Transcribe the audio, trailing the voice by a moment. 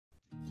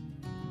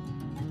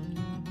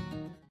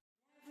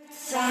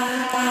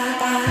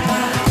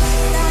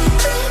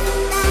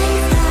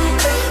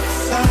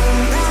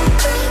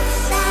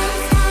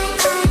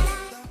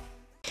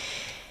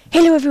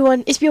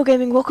everyone, it's BO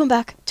Gaming. Welcome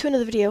back to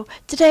another video.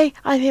 Today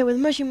I'm here with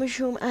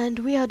Mushroom and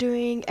we are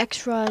doing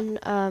Xrun.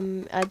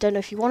 I don't know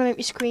if you want to make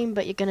me scream,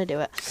 but you're gonna do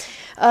it.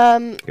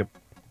 Yep.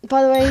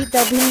 By the way,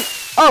 there'll be.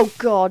 Oh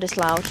god, it's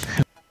loud.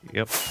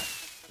 Yep.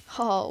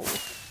 Oh,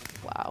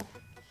 wow.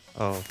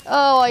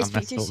 Oh, I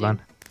speak too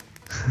soon.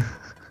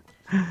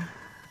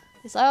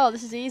 It's like, oh,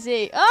 this is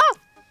easy. Ah!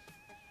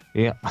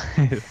 Yeah,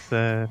 it's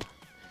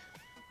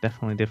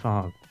definitely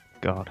different. Oh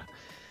god,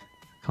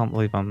 can't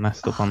believe I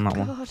messed up on that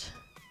one.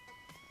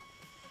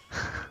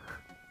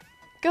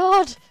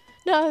 God,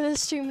 no,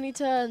 there's too many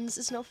turns.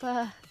 It's not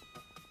fair.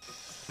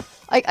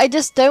 I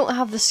just don't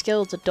have the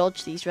skill to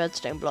dodge these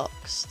redstone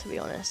blocks, to be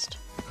honest.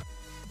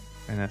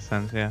 In a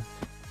sense, yeah.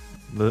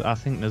 But I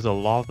think there's a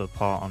lava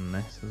part on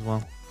this as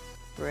well.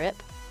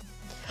 Rip.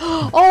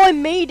 Oh, I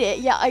made it!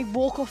 Yeah, I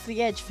walk off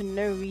the edge for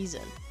no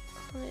reason.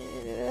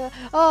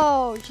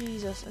 Oh,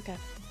 Jesus. Okay.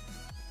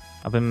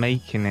 I've been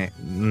making it,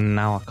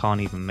 now I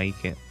can't even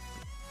make it.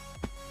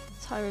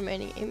 Time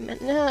remaining 8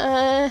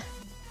 minutes.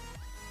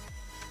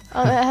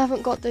 I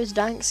haven't got those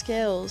dank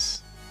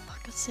skills. For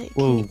God's sake.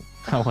 Whoa,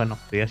 I went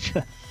off the edge.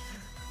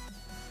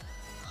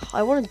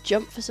 I want to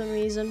jump for some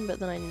reason, but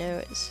then I know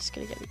it's just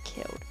going to get me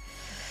killed.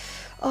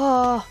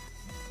 Oh,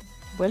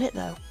 will it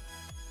though?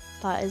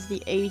 That is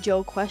the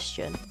age-old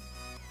question.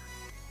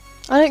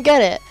 I don't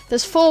get it.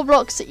 There's 4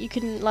 blocks that you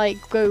can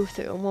like go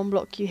through and 1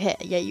 block you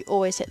hit. Yeah, you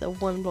always hit the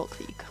 1 block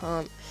that you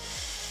can't.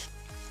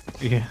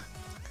 Yeah.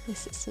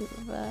 This isn't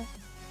fair.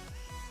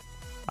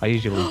 I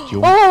usually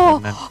jump.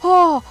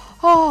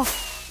 Oh,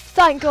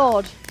 thank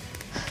God.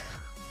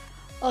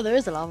 Oh, there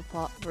is a lava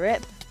pot.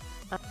 Rip.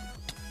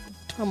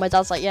 Oh, my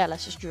dad's like, yeah,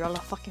 let's just drill a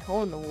fucking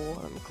hole in the wall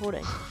while I'm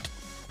recording.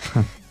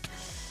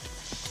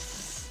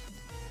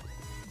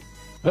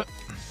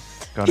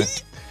 Got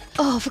it.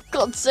 Oh, for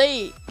God's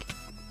sake.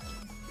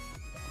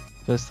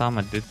 First time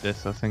I did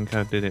this, I think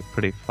I did it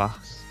pretty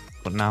fast.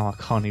 But now I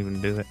can't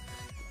even do it.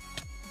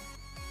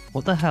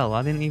 What the hell?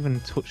 I didn't even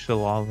touch the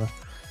lava.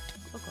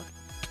 Oh, God.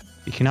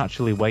 You can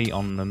actually wait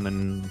on them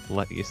and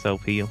let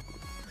yourself heal.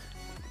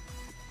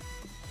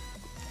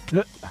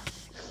 Come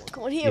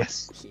on, heal.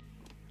 Yes.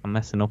 I'm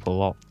messing up a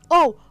lot.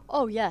 Oh,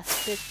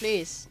 yes, bitch,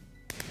 please.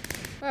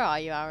 Where are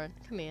you, Aaron?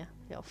 Come here,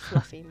 little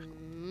fluffy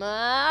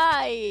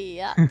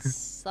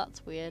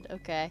that's weird.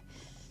 Okay.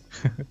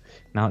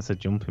 Now it's a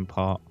jumping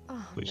part,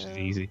 which is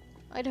easy.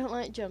 I don't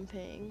like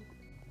jumping.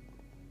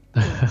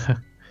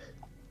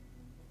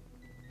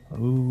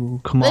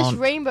 Oh, come on. This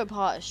rainbow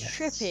part is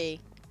trippy.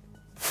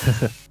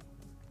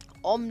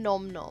 Om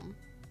nom nom.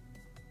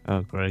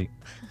 Oh, great.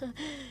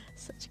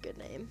 Such a good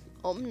name.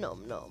 Om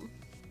nom nom.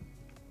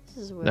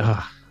 This is weird.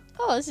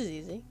 Oh, this is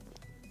easy.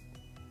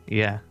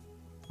 Yeah.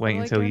 Wait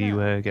until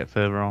you get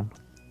further on.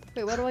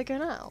 Wait, where do I go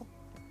now?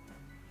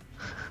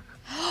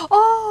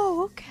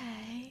 Oh,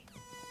 okay.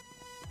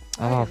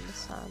 I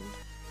understand.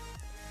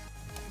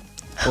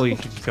 Or you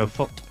could just go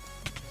fuck.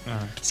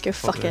 Let's go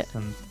fuck it.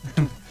 And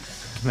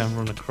then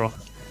run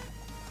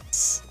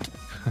across.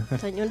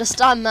 Don't you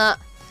understand that?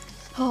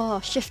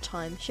 Oh, shift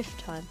time, shift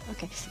time.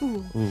 Okay.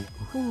 Ooh.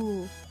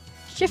 Ooh.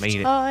 Shift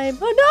time.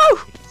 Oh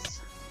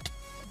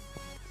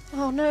no!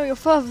 Oh no, you're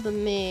further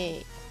than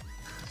me.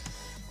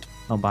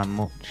 Not by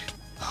much.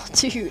 Oh,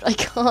 dude, I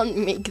can't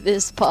make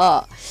this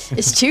part.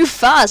 It's too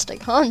fast. I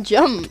can't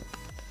jump.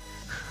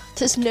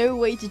 There's no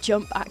way to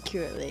jump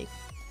accurately.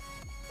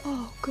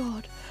 Oh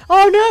god.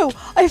 Oh no!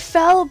 I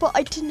fell, but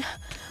I didn't.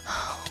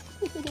 Oh,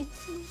 for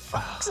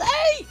fuck's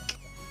sake!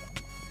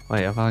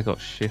 Wait, have I got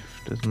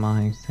shift as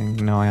my thing?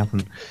 No, I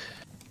haven't.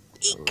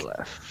 Eek.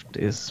 Left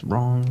is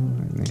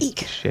wrong. Eek.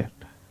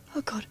 Shift.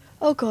 Oh god.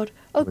 Oh god.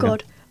 Oh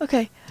god.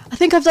 Okay. I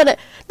think I've done it.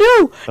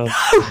 No! Oh.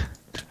 No!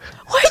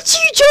 Why did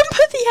you jump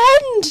at the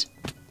end?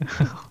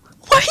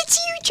 Why did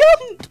you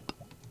jump?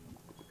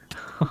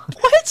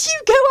 Where did you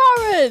go,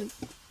 Aaron?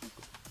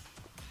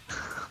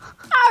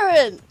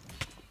 Aaron!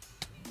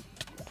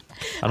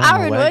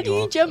 Aaron, where do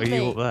you jump me? Are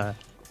you up there?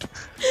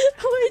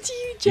 Where do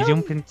you jump? You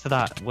jump into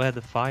that where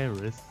the fire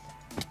is.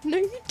 No,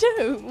 you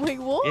don't. Wait,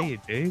 what? Yeah, you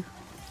do.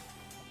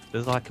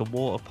 There's like a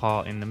water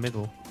part in the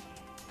middle.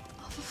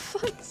 Oh, for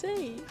fuck's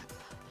sake.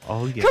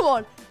 Oh, yeah. Come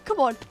on, come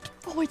on.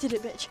 Oh, I did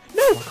it, bitch.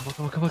 No!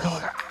 Come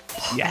on.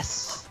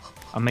 Yes!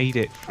 I made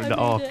it through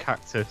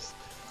cactus.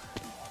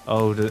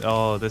 Oh,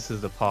 this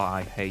is the part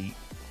I hate.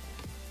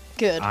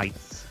 Good.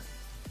 Ice.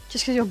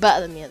 Just because you're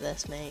better than me at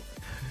this, mate.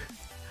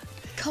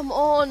 Come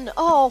on.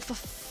 Oh, for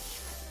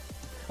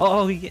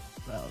Oh, yeah.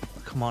 Oh,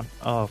 come on.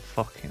 Oh,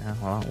 fucking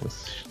hell. That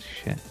was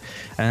shit.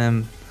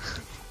 Damn.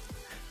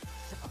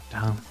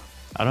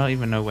 I don't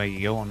even know where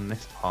you go on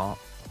this part.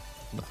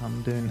 But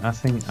I'm doing. I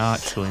think.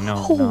 Actually, no,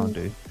 I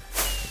do.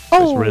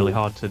 It's really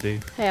hard to do.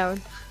 Hey,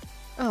 Aaron.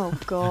 Oh,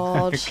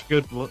 God.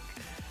 Good luck.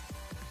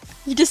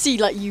 You just see,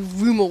 like, you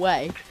room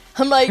away.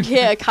 I'm, like,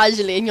 here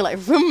casually, and you're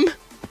like, room.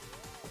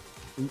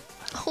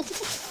 Oh,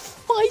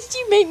 why did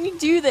you make me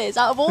do this?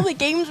 Out of all the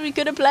games we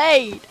could have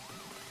played.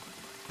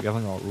 We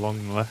haven't got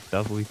long left,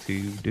 have we,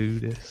 to do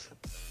this?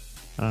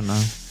 I don't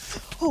know.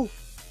 Oh.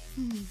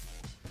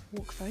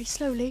 Walk very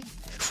slowly.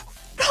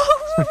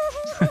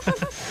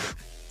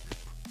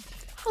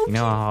 You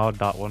know how hard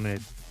that one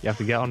is? You have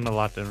to get on the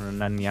ladder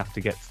and then you have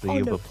to get to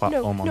the other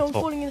platform on top. I'm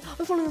falling in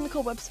the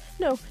cobwebs.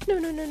 No.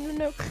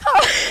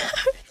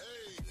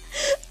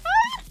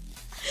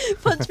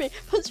 Punch me,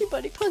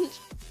 buddy, punch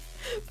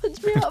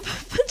me up,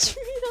 punch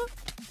me up.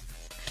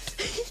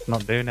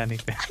 Not doing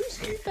anything.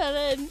 You fell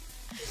in.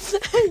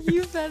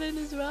 You fell in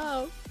as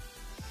well.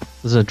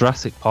 There's a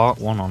Jurassic Park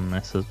one on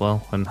this as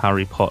well, and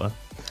Harry Potter.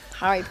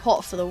 Harry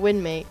Potter for the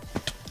win, mate.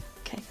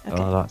 Okay.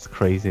 Oh, that's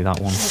crazy, that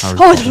one. Harry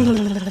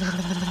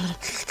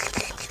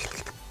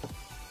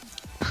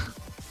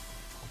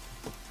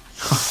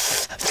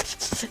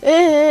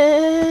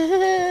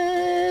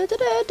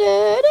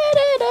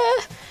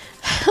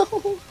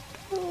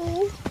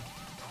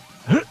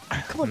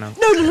Come on.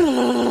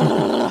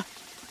 No.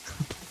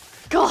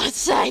 God's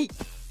sake.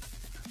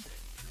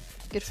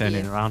 Good for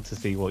Turning you. around to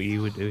see what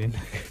you were doing.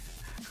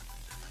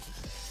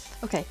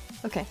 Okay.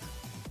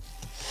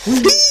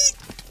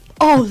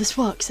 Oh, this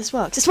works.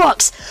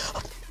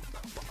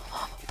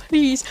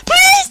 Please.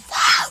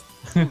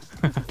 No!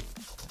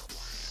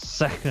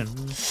 Second.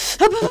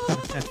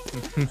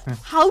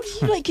 How do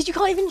you because you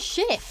can't even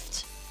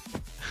shift.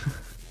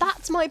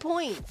 That's my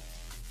point.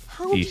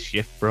 How Do you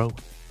shift, bro?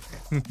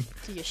 do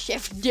you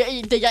shift? Yeah,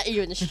 you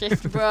even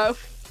shift, bro.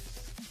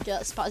 Get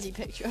that spazzy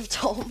picture of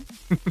Tom.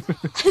 And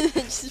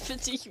then just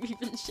put you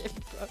even shift,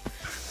 bro.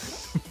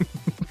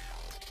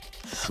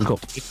 We've got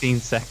 15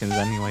 seconds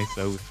anyway,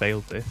 so we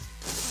failed this.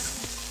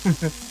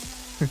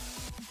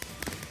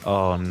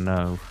 Oh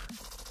no.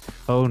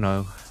 Oh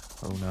no.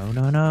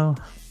 No.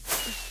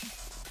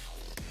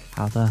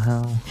 How the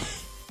hell?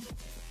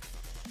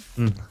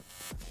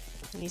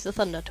 Needs the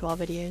thunder to our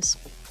videos.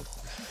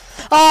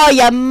 Oh,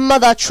 you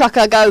mother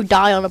trucker, go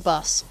die on a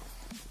bus.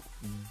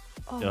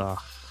 Oh.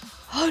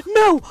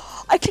 No!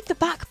 I clicked the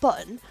back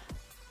button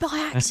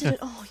by accident.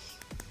 Oh,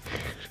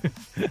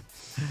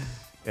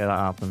 Yeah, that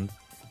happened.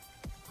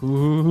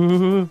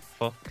 Ooh,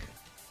 fuck.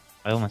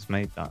 I almost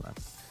made that then.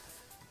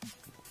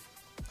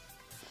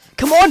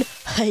 come on!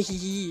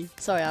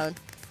 Sorry, Aaron.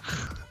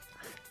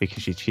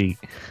 Because you cheat.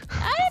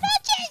 I did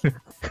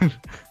not cheat!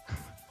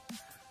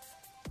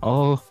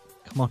 Oh,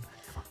 come on.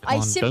 I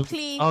don't-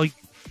 simply- Oh,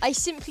 I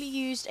simply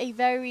used a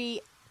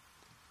very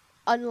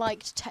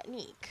unliked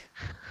technique.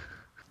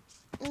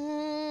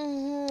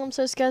 I'm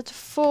so scared to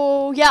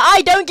fall. Yeah,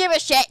 I don't give a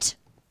shit!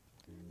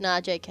 Nah,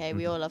 JK,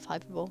 we all love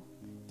Hyperball.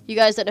 You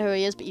guys don't know who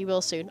he is, but you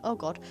will soon. Oh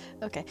god.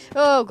 Okay.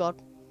 Oh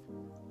god.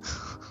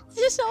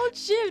 Just hold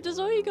shift, that's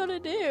all you gotta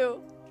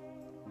do.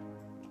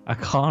 I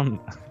can't.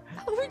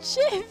 Hold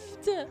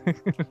shift!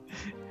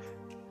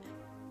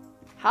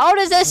 How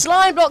does this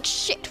slime block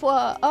shit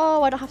work?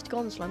 Oh, I don't have to go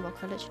on the slime block,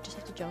 I literally just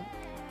have to jump.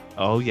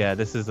 Oh yeah,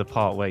 this is the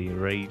part where you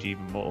rage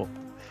even more.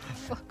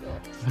 Fuck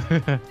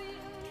off.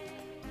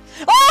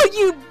 Oh,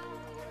 you!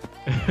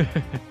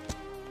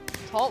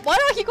 Tom? Why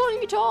do I keep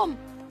calling you Tom?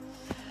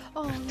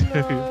 Oh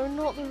no,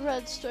 not the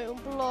redstone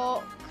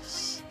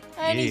blocks.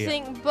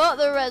 Anything but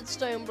the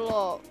redstone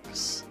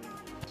blocks.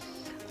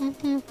 No, I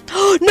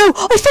fell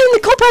in the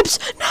cobwebs!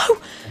 No!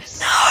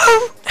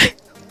 No!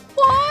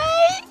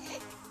 Why?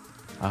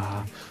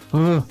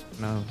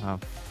 No, I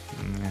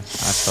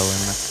fell in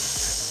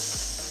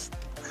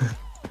there.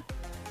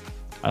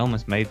 I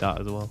almost made that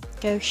as well.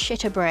 Go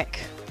shit a brick.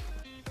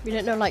 We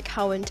don't know like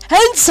how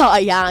intense I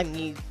am,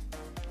 you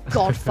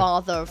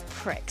godfather of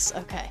pricks.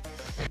 Okay.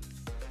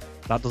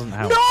 That doesn't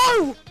help.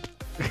 No!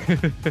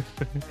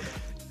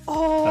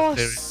 Oh,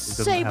 seriously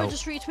doesn't Saber help.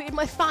 just retweeted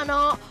my fan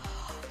art.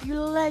 You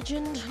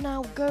legend.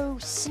 Now go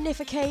sniff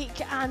a cake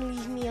and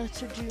leave me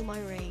to do my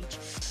rage.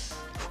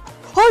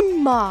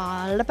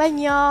 Homma, la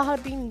peña,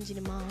 jalapeno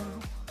de ma.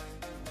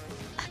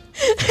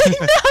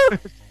 No!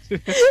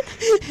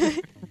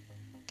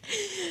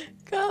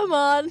 Come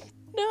on.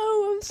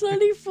 No, I'm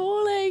slowly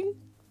falling.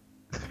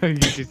 You're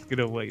just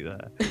gonna wait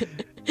there.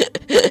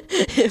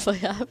 If I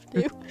have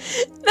to.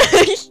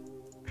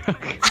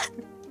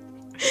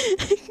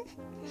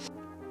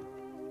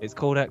 It's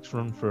called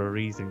Xrun for a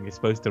reason. You're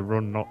supposed to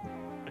run, not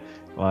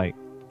like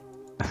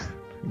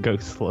go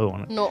slow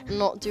on it.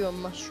 Not do a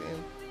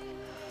mushroom.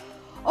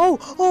 Oh,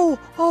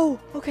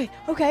 okay.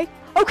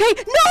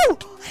 No!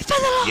 I fell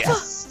in lava!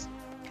 Yes.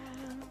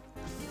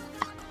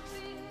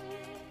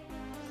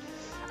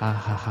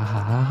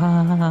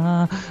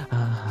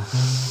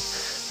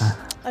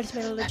 I just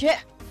made a legit.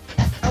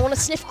 I want to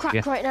sniff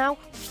crack right now.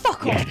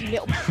 Fuck off, you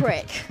little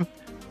prick.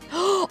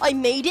 I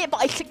made it, but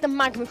I clicked the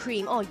magma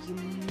cream. Oh,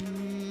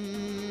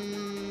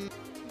 you.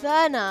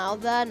 There now.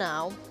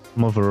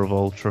 Mother of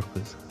all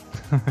truckers.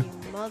 You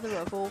mother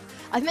of all.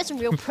 I've met some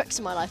real pricks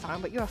in my life, Aaron,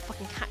 but you're a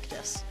fucking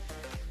cactus.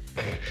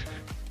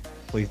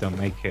 Please don't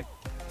make it.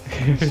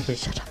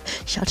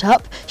 Shut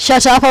up,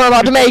 I'm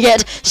about to make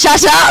it.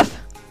 Shut up!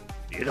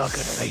 You're not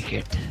gonna make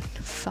it.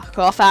 Fuck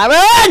off,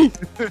 Aaron!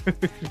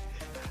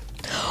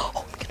 Oh,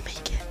 I'm gonna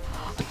make it.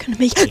 I'm gonna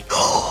murder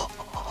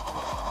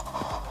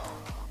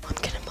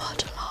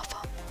lava.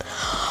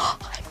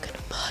 I'm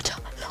gonna murder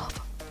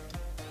lava.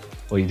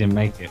 Well, you didn't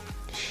make it.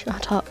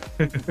 Shut up.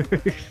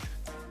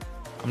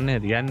 I'm near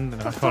the end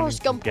and I Forrest can't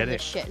even Gump get on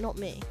this it. shit, not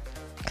me.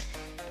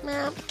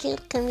 Mom,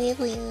 cute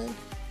chameleon.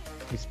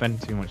 We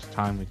spend too much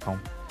time with Tom.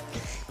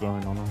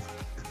 Growing on us.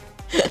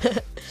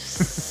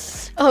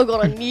 Oh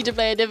god, I need to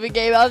play a different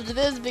game after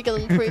this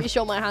because I'm pretty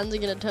sure my hands are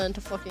gonna turn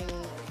to fucking.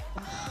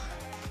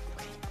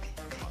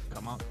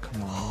 Come on,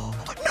 come on.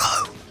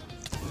 No!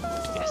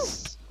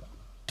 Yes!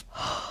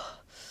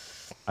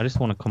 I just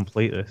want to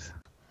complete this.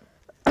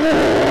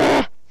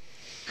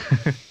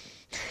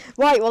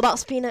 Right, well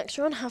that's been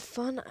Xrun. Have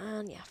fun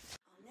and yeah.